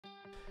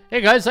Hey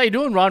guys, how you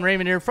doing? Ron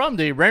Raymond here from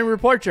the Raymond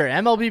Report, your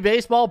MLB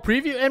baseball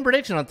preview and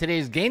prediction on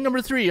today's game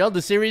number 3 of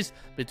the series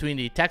between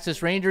the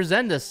Texas Rangers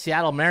and the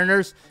Seattle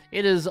Mariners.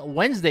 It is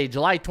Wednesday,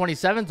 July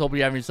 27th. Hope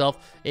you're having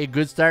yourself a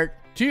good start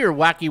to your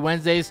wacky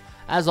Wednesdays.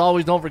 As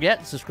always, don't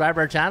forget, subscribe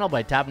to our channel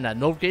by tapping that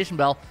notification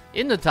bell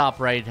in the top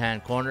right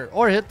hand corner,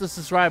 or hit the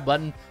subscribe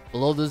button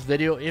below this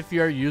video if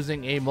you're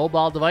using a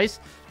mobile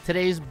device.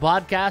 Today's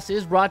podcast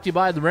is brought to you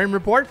by the Raymond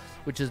Report,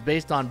 which is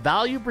based on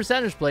value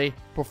percentage play,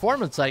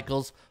 performance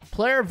cycles,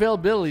 player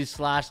availability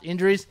 /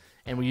 injuries,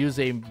 and we use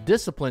a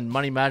disciplined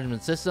money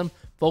management system.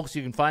 Folks,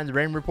 you can find the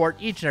Raymond Report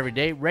each and every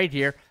day right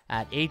here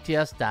at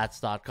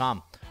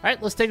atsstats.com. All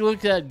right, let's take a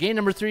look at game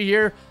number 3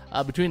 here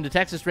between the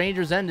Texas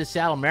Rangers and the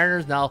Seattle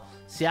Mariners. Now,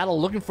 Seattle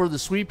looking for the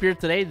sweep here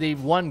today.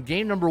 They've won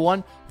game number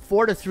 1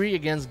 4-3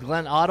 against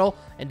Glenn Otto,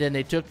 and then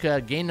they took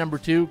game number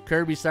 2.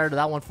 Kirby started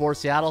that one for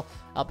Seattle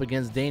up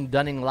against Dane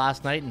Dunning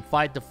last night, and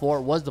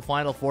 5-4 was the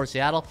final for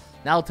Seattle.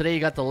 Now today you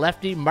got the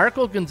lefty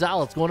Marco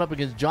Gonzalez going up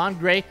against John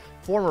Gray,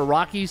 former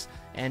Rockies,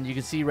 and you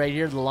can see right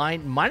here the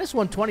line minus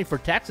 120 for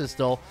Texas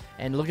though.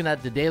 And looking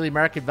at the daily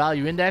market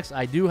value index,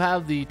 I do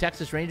have the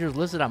Texas Rangers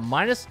listed at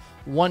minus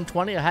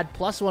 120. I had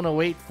plus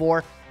 108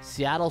 for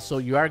Seattle, so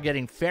you are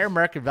getting fair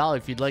market value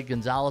if you'd like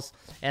Gonzalez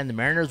and the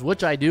Mariners,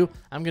 which I do.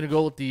 I'm going to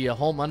go with the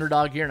home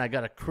underdog here, and I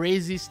got a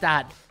crazy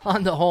stat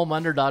on the home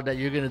underdog that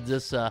you're going to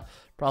just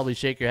probably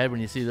shake your head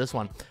when you see this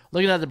one.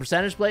 Looking at the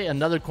percentage play,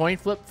 another coin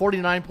flip,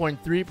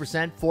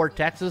 49.3% for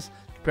Texas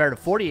compared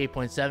to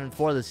 48.7%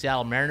 for the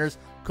Seattle Mariners.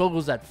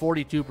 Kogel's at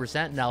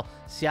 42%. Now,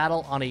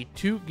 Seattle on a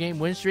 2-game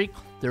win streak.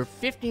 They're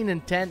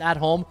 15-10 at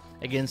home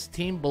against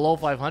team below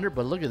 500,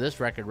 but look at this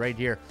record right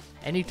here.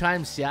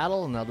 Anytime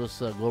Seattle, and I'll just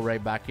go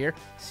right back here,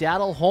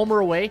 Seattle home or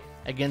away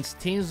against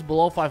teams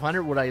below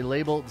 500, what I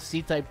label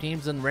C-type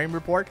teams in the Rain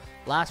Report,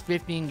 last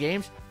 15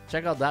 games,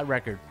 check out that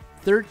record.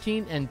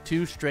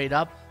 13-2 straight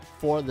up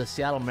for the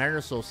Seattle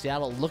Mariners, so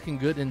Seattle looking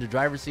good in the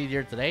driver's seat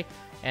here today.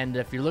 And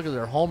if you look at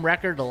their home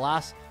record the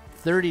last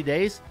 30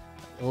 days,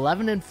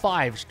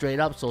 11-5 straight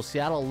up, so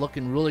Seattle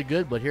looking really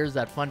good. But here's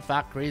that fun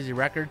fact, crazy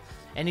record.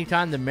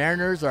 Anytime the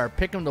Mariners are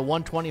picking the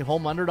 120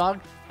 home underdog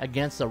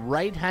against a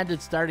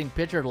right-handed starting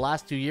pitcher the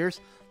last 2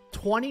 years,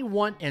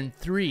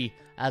 21-3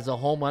 as a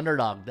home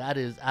underdog. That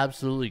is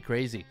absolutely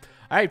crazy.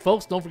 All right,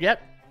 folks, don't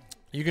forget,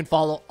 you can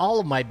follow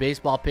all of my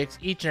baseball picks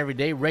each and every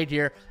day right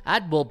here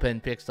at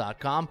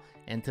bullpenpicks.com.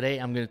 And today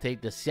I'm going to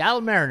take the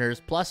Seattle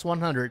Mariners plus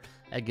 100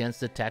 against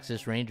the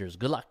Texas Rangers.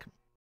 Good luck.